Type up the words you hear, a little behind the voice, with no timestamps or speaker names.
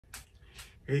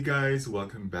Hey guys,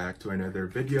 welcome back to another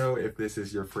video. If this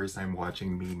is your first time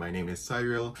watching me, my name is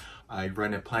Cyril. I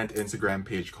run a plant Instagram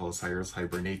page called Cyril's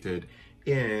Hibernated,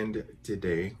 and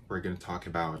today we're going to talk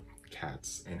about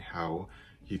cats and how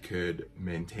you could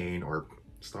maintain or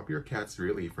stop your cats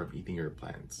really from eating your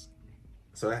plants.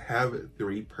 So I have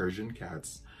 3 Persian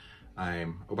cats.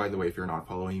 Oh, by the way, if you're not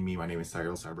following me, my name is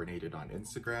Cyril's Hibernated on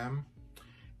Instagram.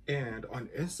 And on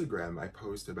Instagram, I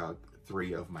post about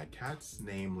 3 of my cats,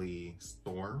 namely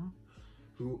Storm,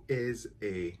 who is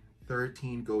a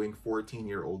 13 going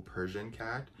 14-year-old Persian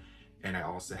cat. And I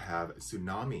also have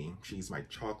Tsunami. She's my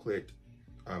chocolate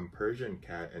Persian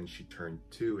cat, and she turned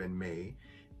 2 in May.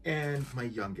 And my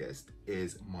youngest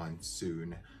is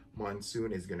Monsoon.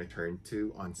 Monsoon is gonna turn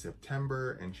 2 on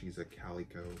September, and she's a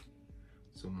calico.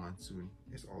 So Monsoon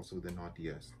is also the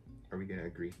naughtiest. Are we gonna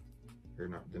agree? You're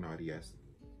not the naughtiest.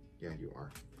 Yeah, you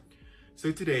are.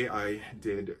 So today I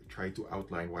did try to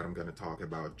outline what I'm going to talk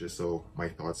about just so my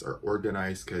thoughts are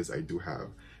organized, because I do have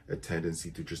a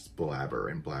tendency to just blabber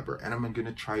and blabber. And I'm going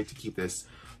to try to keep this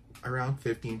around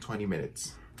 15-20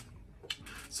 minutes.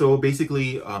 So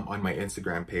basically on my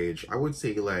Instagram page, I would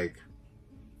say like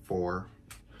 4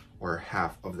 or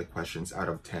half of the questions out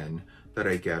of 10 that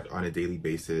I get on a daily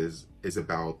basis is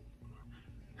about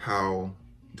how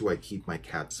do I keep my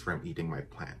cats from eating my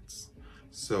plants.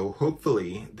 So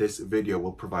hopefully this video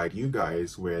will provide you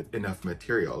guys with enough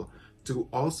material to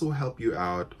also help you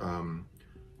out,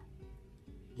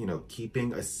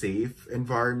 keeping a safe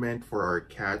environment for our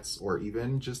cats or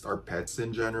even just our pets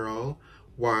in general,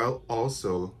 while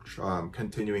also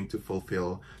continuing to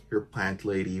fulfill your plant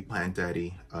lady, plant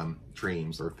daddy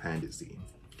dreams or fantasy.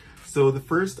 So the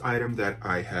first item that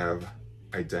I have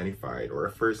identified, or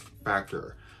a first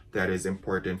factor that is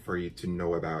important for you to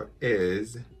know about,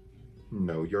 is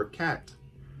know your cat.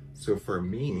 So for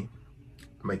me,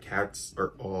 my cats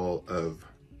are all of,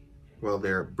 well,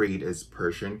 their breed is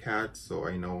Persian cats. So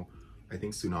I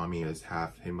think Tsunami is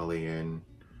half Himalayan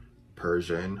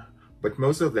Persian, but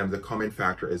most of them, the common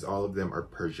factor is all of them are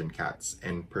Persian cats,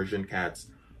 and Persian cats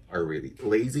are really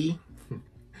lazy.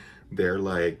 They're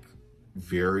like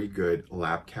very good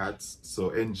lap cats. So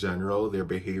in general, their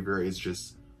behavior is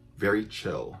just very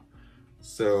chill.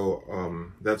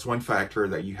 So that's one factor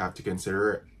that you have to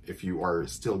consider if you are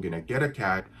still gonna get a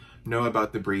cat. Know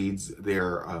about the breeds,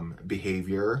 their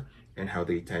behavior, and how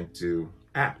they tend to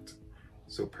act.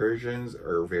 So Persians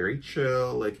are very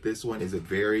chill. Like this one is a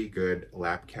very good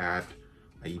lap cat.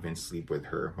 I even sleep with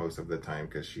her most of the time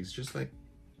because she's just like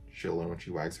chilling when she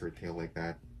wags her tail like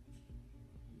that.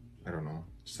 I don't know.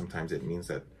 Sometimes it means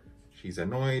that she's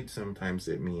annoyed. Sometimes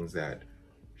it means that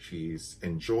she's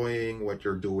enjoying what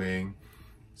you're doing.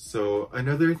 So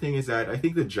another thing is that I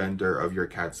think the gender of your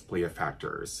cats play a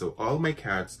factor. So all my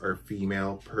cats are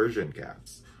female Persian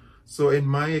cats. So in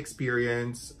my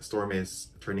experience, Storm is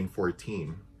turning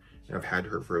 14 and I've had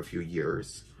her for a few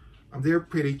years. They're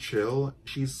pretty chill.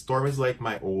 Storm is like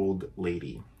my old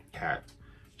lady cat.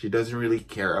 She doesn't really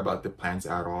care about the plants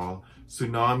at all.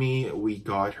 Tsunami, we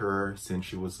got her since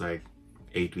she was like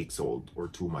 8 weeks old or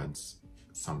 2 months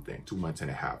something, 2 months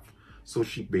and a half. So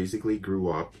she basically grew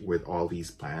up with all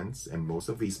these plants, and most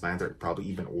of these plants are probably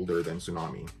even older than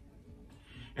Tsunami.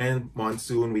 And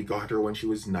Monsoon, we got her when she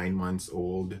was 9 months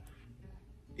old.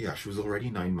 Yeah, she was already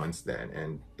 9 months then,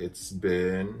 and it's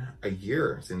been a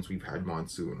year since we've had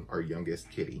Monsoon, our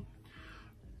youngest kitty.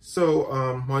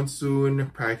 So Monsoon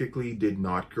practically did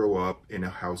not grow up in a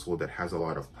household that has a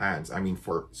lot of plants. I mean,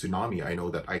 for Tsunami, I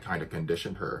know that I kind of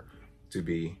conditioned her to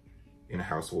be in a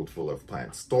household full of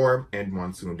plants. Storm and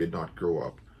Monsoon did not grow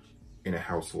up in a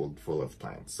household full of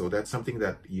plants. So that's something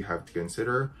that you have to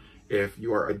consider. If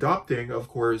you are adopting, of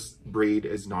course, breed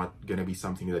is not going to be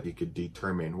something that you could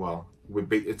determine. Well,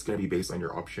 it's going to be based on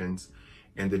your options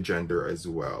and the gender as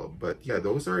well. But yeah,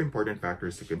 those are important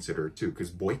factors to consider too, because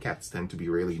boy cats tend to be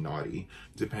really naughty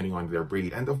depending on their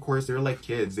breed. And of course, they're like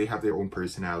kids. They have their own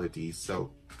personalities.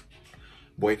 So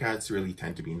boy cats really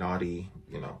tend to be naughty,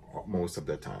 most of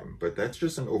the time. But that's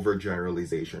just an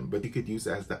overgeneralization. But you could use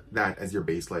that as your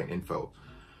baseline info.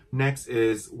 Next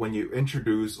is when you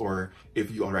introduce, or if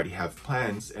you already have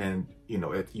plants and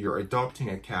if you're adopting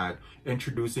a cat,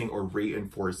 introducing or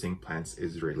reinforcing plants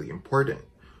is really important.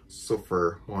 So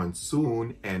for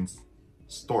Monsoon and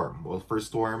Storm, well, for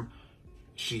Storm,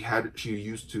 she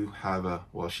used to have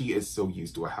she is so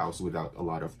used to a house without a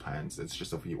lot of plants. It's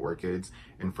just a few orchids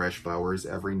and fresh flowers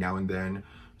every now and then.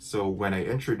 So when I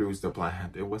introduced the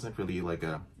plant, it wasn't really like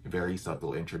a very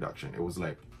subtle introduction. It was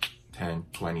like 10,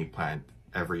 20 plant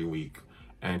every week.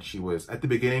 And at the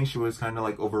beginning, she was kind of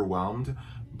like overwhelmed,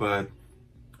 but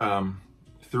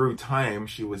through time,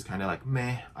 she was kind of like,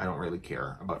 meh, I don't really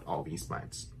care about all these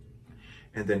plants.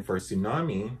 And then for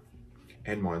Tsunami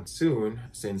and Monsoon,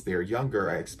 since they're younger,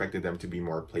 I expected them to be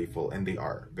more playful, and they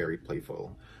are very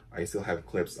playful. I still have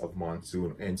clips of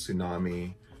Monsoon and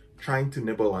Tsunami trying to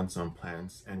nibble on some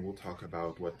plants, and we'll talk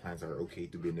about what plants are okay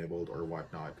to be nibbled or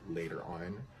whatnot later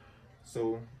on.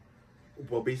 So,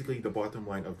 well, basically the bottom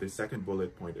line of this second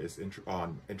bullet point is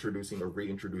introducing or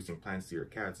reintroducing plants to your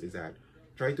cats is that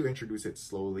try to introduce it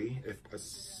slowly, if as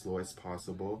slow as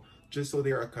possible, just so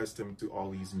they're accustomed to all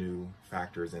these new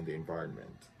factors in the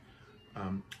environment.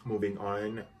 Moving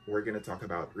on, we're going to talk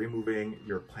about removing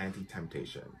your planty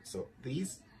temptation. So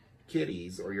these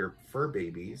kitties or your fur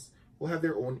babies will have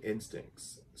their own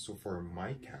instincts. So for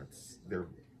my cats, they're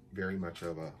very much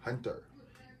of a hunter,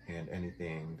 and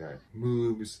anything that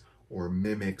moves or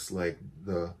mimics like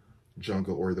the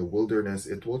jungle or the wilderness,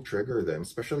 it will trigger them,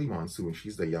 especially Monsoon.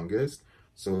 She's the youngest,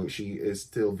 so she is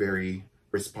still very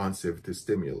responsive to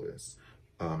stimulus.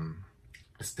 A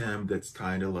stem that's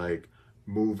kind of like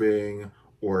moving,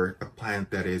 or a plant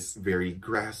that is very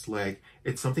grass-like,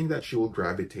 it's something that she will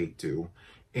gravitate to.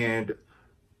 And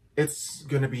it's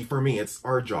gonna be, for me, it's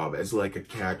our job as like a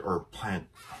cat or plant,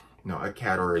 no, a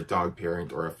cat or a dog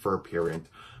parent or a fur parent,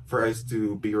 for us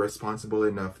to be responsible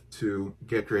enough to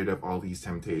get rid of all these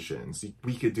temptations.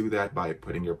 We could do that by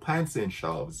putting your plants in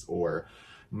shelves, or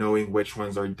knowing which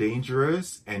ones are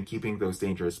dangerous and keeping those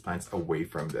dangerous plants away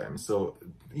from them. So,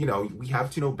 you know, we have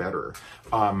to know better.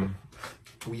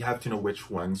 We have to know which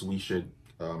ones we should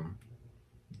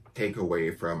take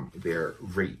away from their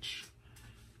reach.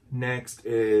 Next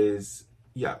is,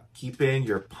 yeah, keeping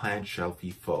your plant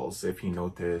shelfie full. So if you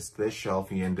notice, this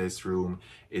shelfie in this room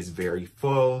is very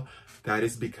full. That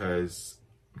is because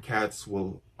cats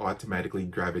will automatically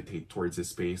gravitate towards a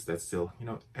space that's still, you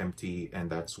know, empty, and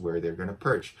that's where they're gonna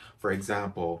perch. For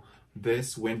example,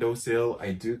 this windowsill,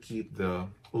 I do keep the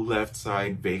left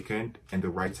side vacant and the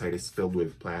right side is filled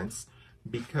with plants,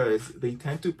 because they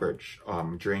tend to perch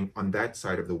on that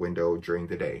side of the window during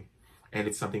the day, and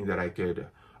it's something that I could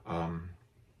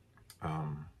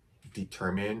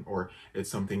determine, or it's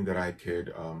something that I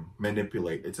could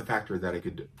manipulate. It's a factor that I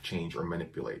could change or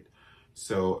manipulate.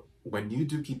 So when you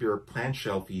do keep your plant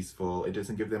shelfies full, it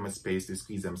doesn't give them a space to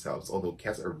squeeze themselves, although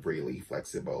cats are really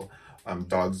flexible.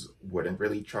 Dogs wouldn't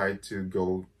really try to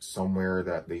go somewhere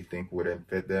that they think wouldn't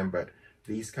fit them, but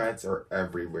these cats are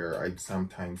everywhere. I've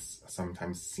sometimes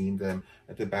seen them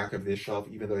at the back of this shelf,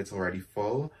 even though it's already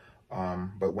full.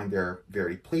 But when they're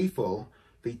very playful,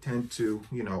 they tend to,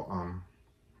 you know,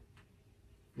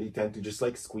 they tend to just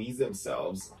like squeeze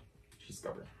themselves. She's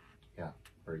covered. Yeah,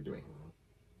 what are you doing?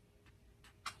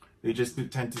 They just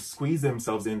tend to squeeze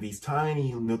themselves in these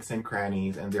tiny nooks and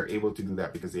crannies, and they're able to do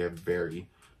that because they have very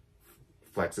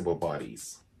flexible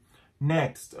bodies.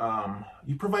 Next,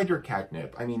 you provide your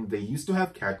catnip. I mean, they used to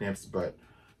have catnips, but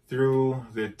through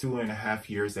the 2.5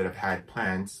 years that I've had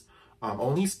plants,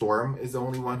 only Storm is the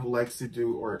only one who likes to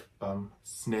do or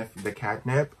sniff the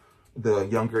catnip. The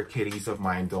younger kitties of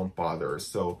mine don't bother.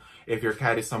 So if your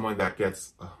cat is someone that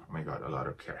gets, oh my god, a lot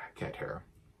of cat hair.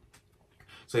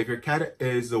 So if your cat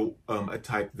is a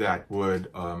type that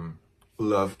would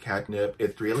love catnip,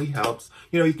 it really helps.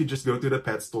 You know, you could just go to the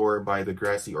pet store, buy the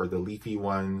grassy or the leafy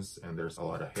ones, and there's a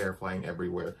lot of hair flying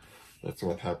everywhere. That's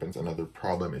what happens. Another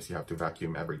problem is you have to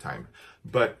vacuum every time.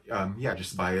 But yeah,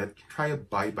 just buy it. Try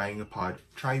buying a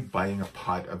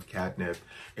pot of catnip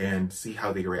and see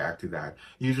how they react to that.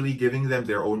 Usually giving them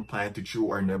their own plant to chew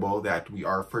or nibble that we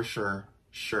are for sure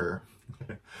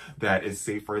that is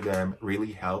safe for them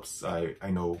really helps. I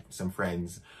know some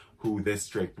friends who this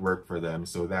strict work for them,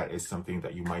 so that is something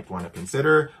that you might want to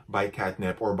consider. Buy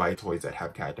catnip or buy toys that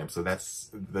have catnip. So that's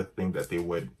the thing that they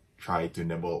would try to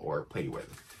nibble or play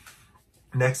with.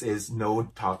 Next is no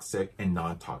toxic and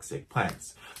non-toxic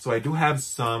plants. So I do have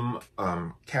some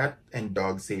cat and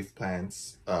dog safe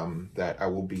plants that I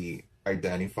will be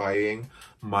identifying.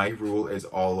 My rule is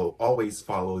always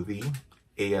follow the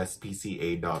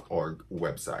ASPCA.org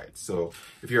website. So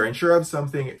if you're unsure of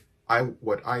something,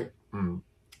 what I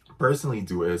personally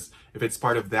do is, if it's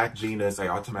part of that genus, I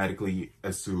automatically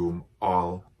assume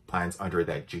all plants under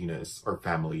that genus or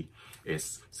family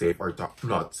is safe or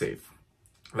not safe.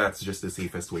 That's just the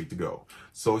safest way to go.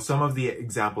 So some of the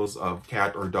examples of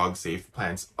cat or dog safe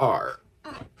plants are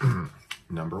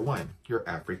number 1, your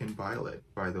African violet.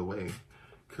 By the way,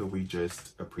 could we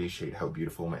just appreciate how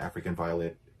beautiful my African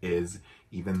violet is,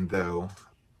 even though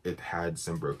it had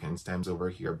some broken stems over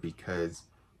here because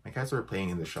my cats were playing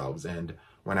in the shelves, and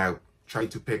when I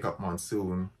tried to pick up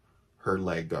Monsoon, her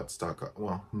leg got stuck,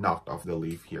 well, knocked off the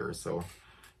leaf here. So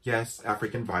Yes,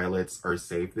 African violets are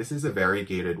safe. This is a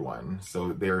variegated one.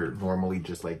 So they're normally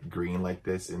just like green like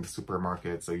this in the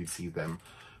supermarket. So you see them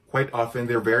quite often.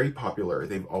 They're very popular.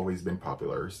 They've always been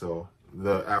popular. So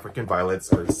the African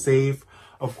violets are safe.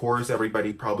 Of course,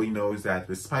 everybody probably knows that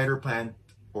the spider plant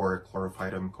or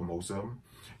Chlorophytum comosum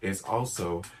is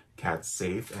also cat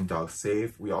safe and dog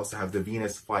safe. We also have the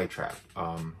Venus flytrap.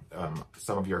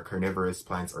 Some of your carnivorous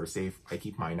plants are safe. I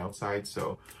keep mine outside,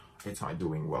 so it's not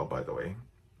doing well, by the way.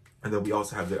 And then we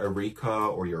also have the Areca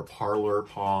or your parlor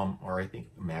palm, or I think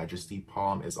Majesty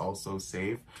palm is also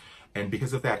safe. And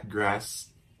because of that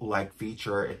grass-like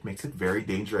feature, it makes it very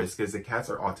dangerous because the cats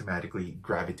are automatically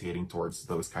gravitating towards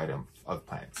those kind of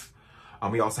plants.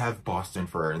 We also have Boston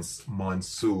ferns.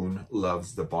 Monsoon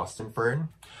loves the Boston fern.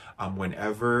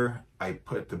 Whenever I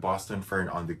put the Boston fern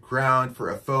on the ground for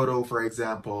a photo, for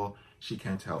example, she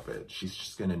can't help it. She's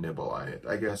just gonna nibble on it.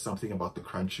 I guess something about the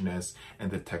crunchiness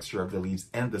and the texture of the leaves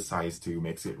and the size too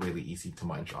makes it really easy to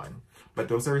munch on. But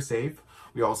those are safe.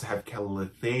 We also have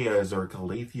Calatheas or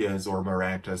Calatheas or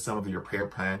Marantas. Some of your prayer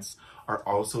plants are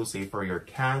also safe for your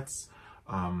cats.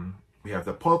 We have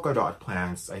the polka dot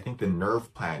plants. I think the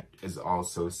nerve plant is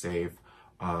also safe.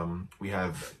 We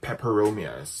have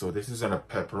peperomias. So this is a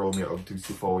peperomia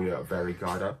obtusifolia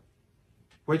variegata,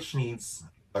 which needs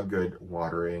a good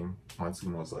watering.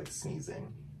 Monsoon was like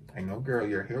sneezing. I know, girl,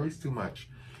 your hair is too much.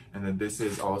 And then this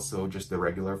is also just the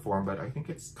regular form, but I think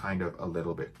it's kind of a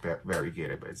little bit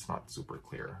variegated, but it's not super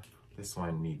clear. This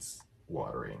one needs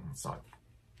watering. It's not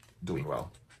doing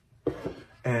well.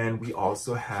 And we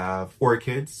also have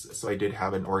orchids. So I did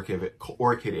have an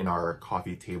orchid in our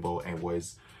coffee table and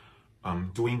was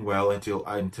doing well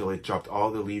until it dropped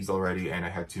all the leaves already and I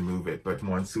had to move it. But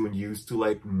Monsoon used to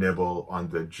like nibble on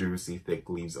the juicy thick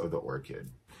leaves of the orchid.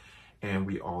 And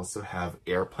we also have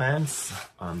air plants.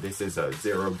 This is a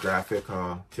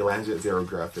Xerographica, Tillandsia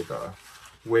Xerographica,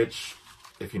 which,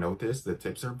 if you notice, the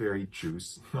tips are very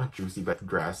not juicy, but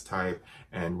grass type.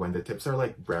 And when the tips are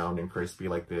like brown and crispy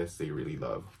like this, they really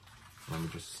love. Let me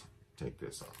just take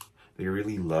this off. They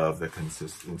really love the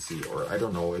consistency, or I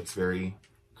don't know, it's very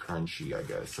crunchy, I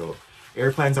guess. So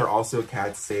air plants are also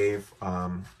cat safe.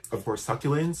 Of course,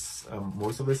 succulents.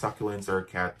 Most of the succulents are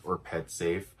cat or pet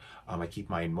safe. I keep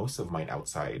most of mine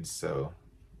outside, so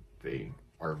they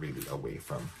are really away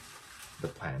from the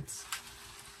plants.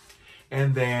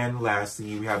 And then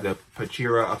lastly, we have the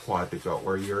Pachira aquatica,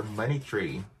 or your money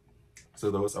tree.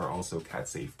 So those are also cat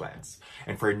safe plants.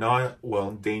 And for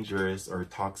dangerous or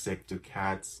toxic to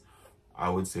cats, I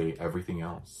would say everything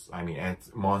else. I mean, and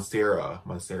Monstera,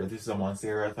 this is a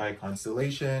Monstera Thigh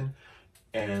constellation,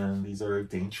 and these are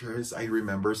dangerous. I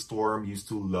remember Storm used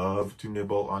to love to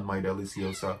nibble on my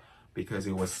Deliciosa because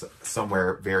it was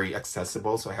somewhere very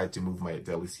accessible, so I had to move my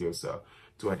Deliciosa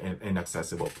to an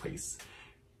inaccessible place.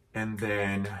 And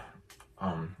then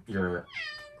your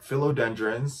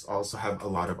philodendrons also have a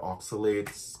lot of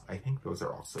oxalates. I think those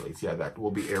are oxalates. Yeah, that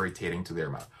will be irritating to their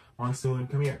mouth. Monsoon,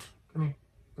 come here, come here,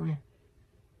 come here.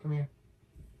 Come here.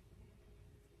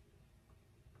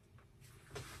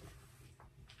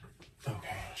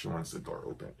 Okay, she wants the door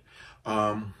open.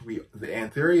 The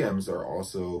anthuriums are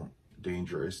also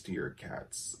dangerous to your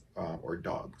cats or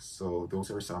dogs. So those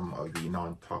are some of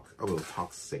the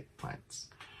toxic plants.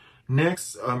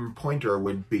 Next pointer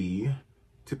would be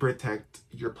to protect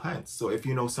your plants. So if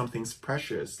you know something's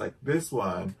precious, like this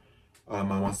one, my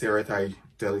Monstera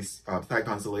Thigh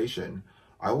constellation,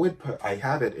 I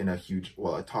have it in a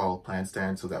tall plant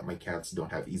stand so that my cats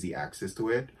don't have easy access to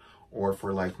it. Or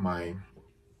for like my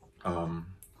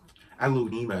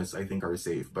Aglaonemas, I think are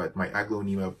safe, but my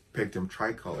Aglaonema pictum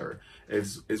tricolor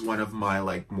is one of my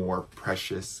like more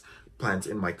precious plants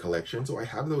in my collection. So I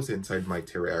have those inside my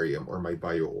terrarium or my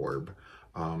bio orb.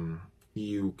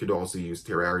 You could also use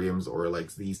terrariums or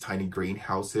like these tiny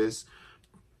greenhouses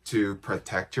to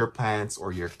protect your plants,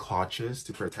 or your clutches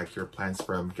to protect your plants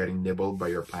from getting nibbled by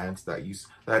your plants. That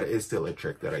is still a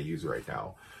trick that I use right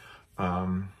now.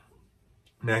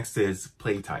 Next is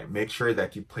playtime. Make sure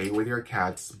that you play with your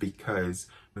cats, because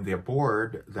when they're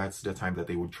bored, that's the time that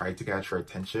they would try to catch your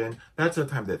attention. That's the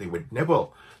time that they would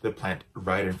nibble the plant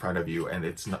right in front of you. And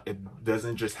it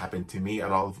doesn't just happen to me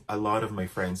at all. A lot of my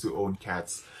friends who own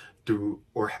cats do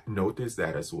or notice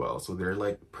that as well. So they're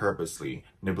like purposely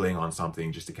nibbling on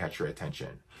something just to catch your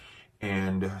attention.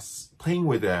 And playing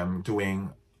with them, doing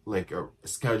like a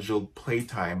scheduled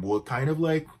playtime will kind of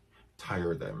like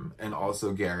tire them, and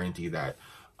also guarantee that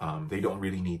they don't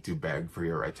really need to beg for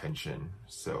your attention.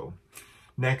 So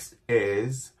next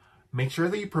is make sure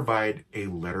that you provide a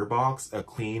litter box, a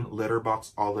clean litter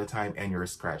box all the time, and your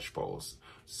scratch bowls.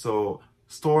 So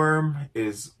Storm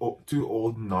is too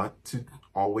old not to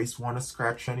always want to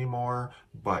scratch anymore,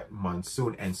 but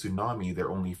Monsoon and Tsunami, they're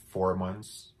only 4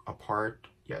 months apart.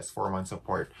 Yes, 4 months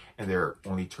apart, and they're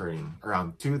only turning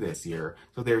around 2 this year.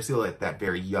 So they're still at that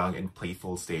very young and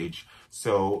playful stage.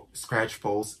 So scratch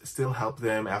poles still help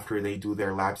them after they do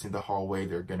their laps in the hallway.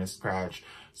 They're gonna scratch.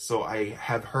 So I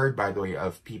have heard, by the way,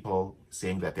 of people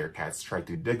saying that their cats try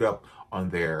to dig up on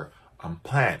their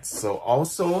plants. So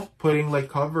also putting like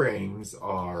coverings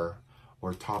or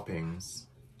toppings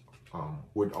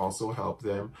would also help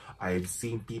them. I've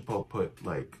seen people put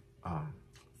like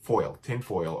tin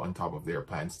foil on top of their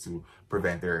plants to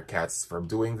prevent their cats from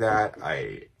doing that.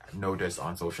 I noticed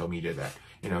on social media that,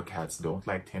 you know, cats don't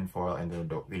like tin foil, and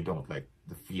they don't like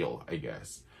the feel, I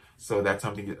guess. So that's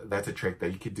a trick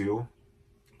that you could do.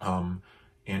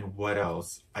 And what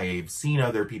else? I've seen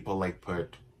other people like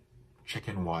put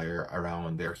chicken wire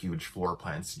around their huge floor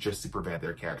plants just to prevent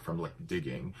their cat from like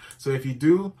digging. So if you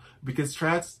do, because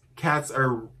cats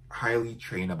are highly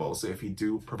trainable, so if you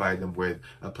do provide them with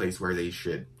a place where they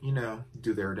should, you know,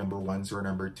 do their number ones or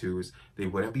number twos, they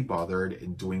wouldn't be bothered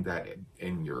in doing that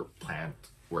in your plant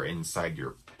or inside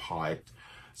your pot.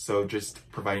 So just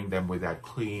providing them with that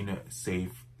clean,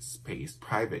 safe space,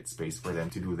 private space for them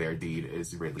to do their deed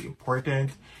is really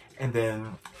important. And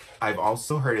then I've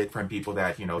also heard it from people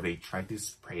that, you know, they try to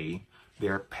spray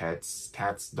their pets,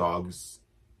 cats, dogs,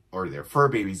 or their fur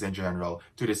babies in general,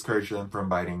 to discourage them from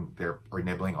biting or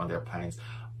nibbling on their plants.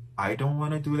 I don't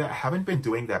want to do that. I haven't been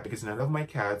doing that because none of my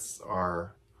cats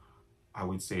are, I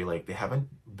would say, like, they haven't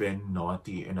been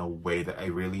naughty in a way that I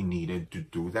really needed to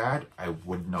do that. I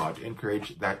would not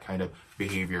encourage that kind of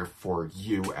behavior for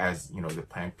you as, you know, the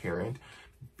plant parent,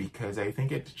 because I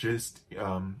think it just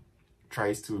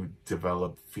tries to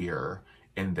develop fear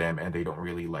in them, and they don't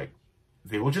really like,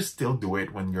 they will just still do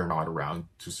it when you're not around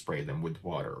to spray them with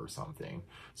water or something.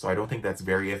 So I don't think that's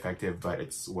very effective, but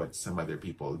it's what some other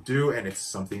people do, and it's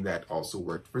something that also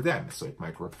worked for them, so it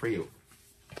might work for you.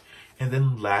 And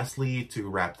then lastly, to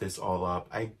wrap this all up,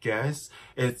 I guess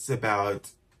it's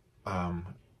about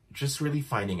just really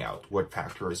finding out what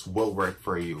factors will work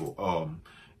for you.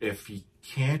 If you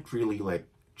can't really like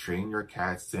train your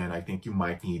cats, then I think you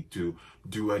might need to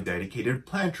do a dedicated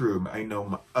plant room. I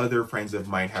know other friends of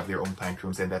mine have their own plant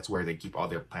rooms, and that's where they keep all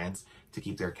their plants to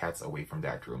keep their cats away from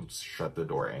that room. Just shut the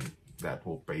door, and that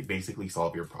will basically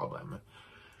solve your problem.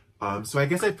 So I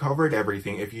guess I've covered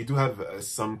everything. If you do have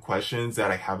some questions that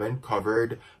I haven't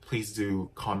covered, please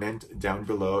do comment down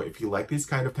below. If you like this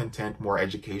kind of content, more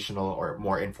educational or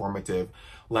more informative,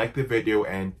 like the video,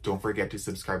 and don't forget to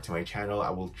subscribe to my channel.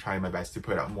 I will try my best to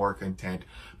put out more content,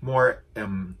 more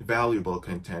valuable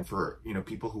content for, you know,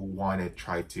 people who want to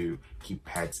try to keep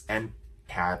pets and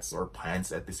cats or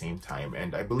plants at the same time.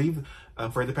 And I believe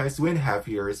for the past 2.5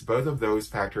 years, both of those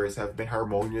factors have been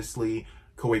harmoniously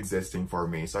coexisting for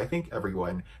me. So I think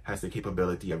everyone has the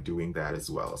capability of doing that as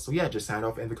well. So yeah, just sound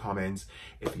off in the comments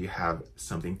if you have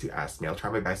something to ask me. I'll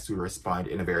try my best to respond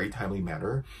in a very timely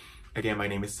manner. Again, my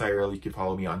name is Cyril. You can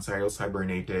follow me on Cyril's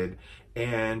Hibernated.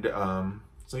 And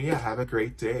so yeah, have a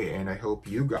great day. And I hope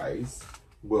you guys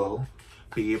will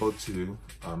be able to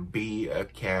be a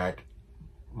cat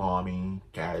mommy,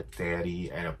 cat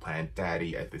daddy, and a plant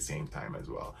daddy at the same time as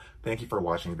well. Thank you for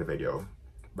watching the video.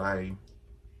 Bye.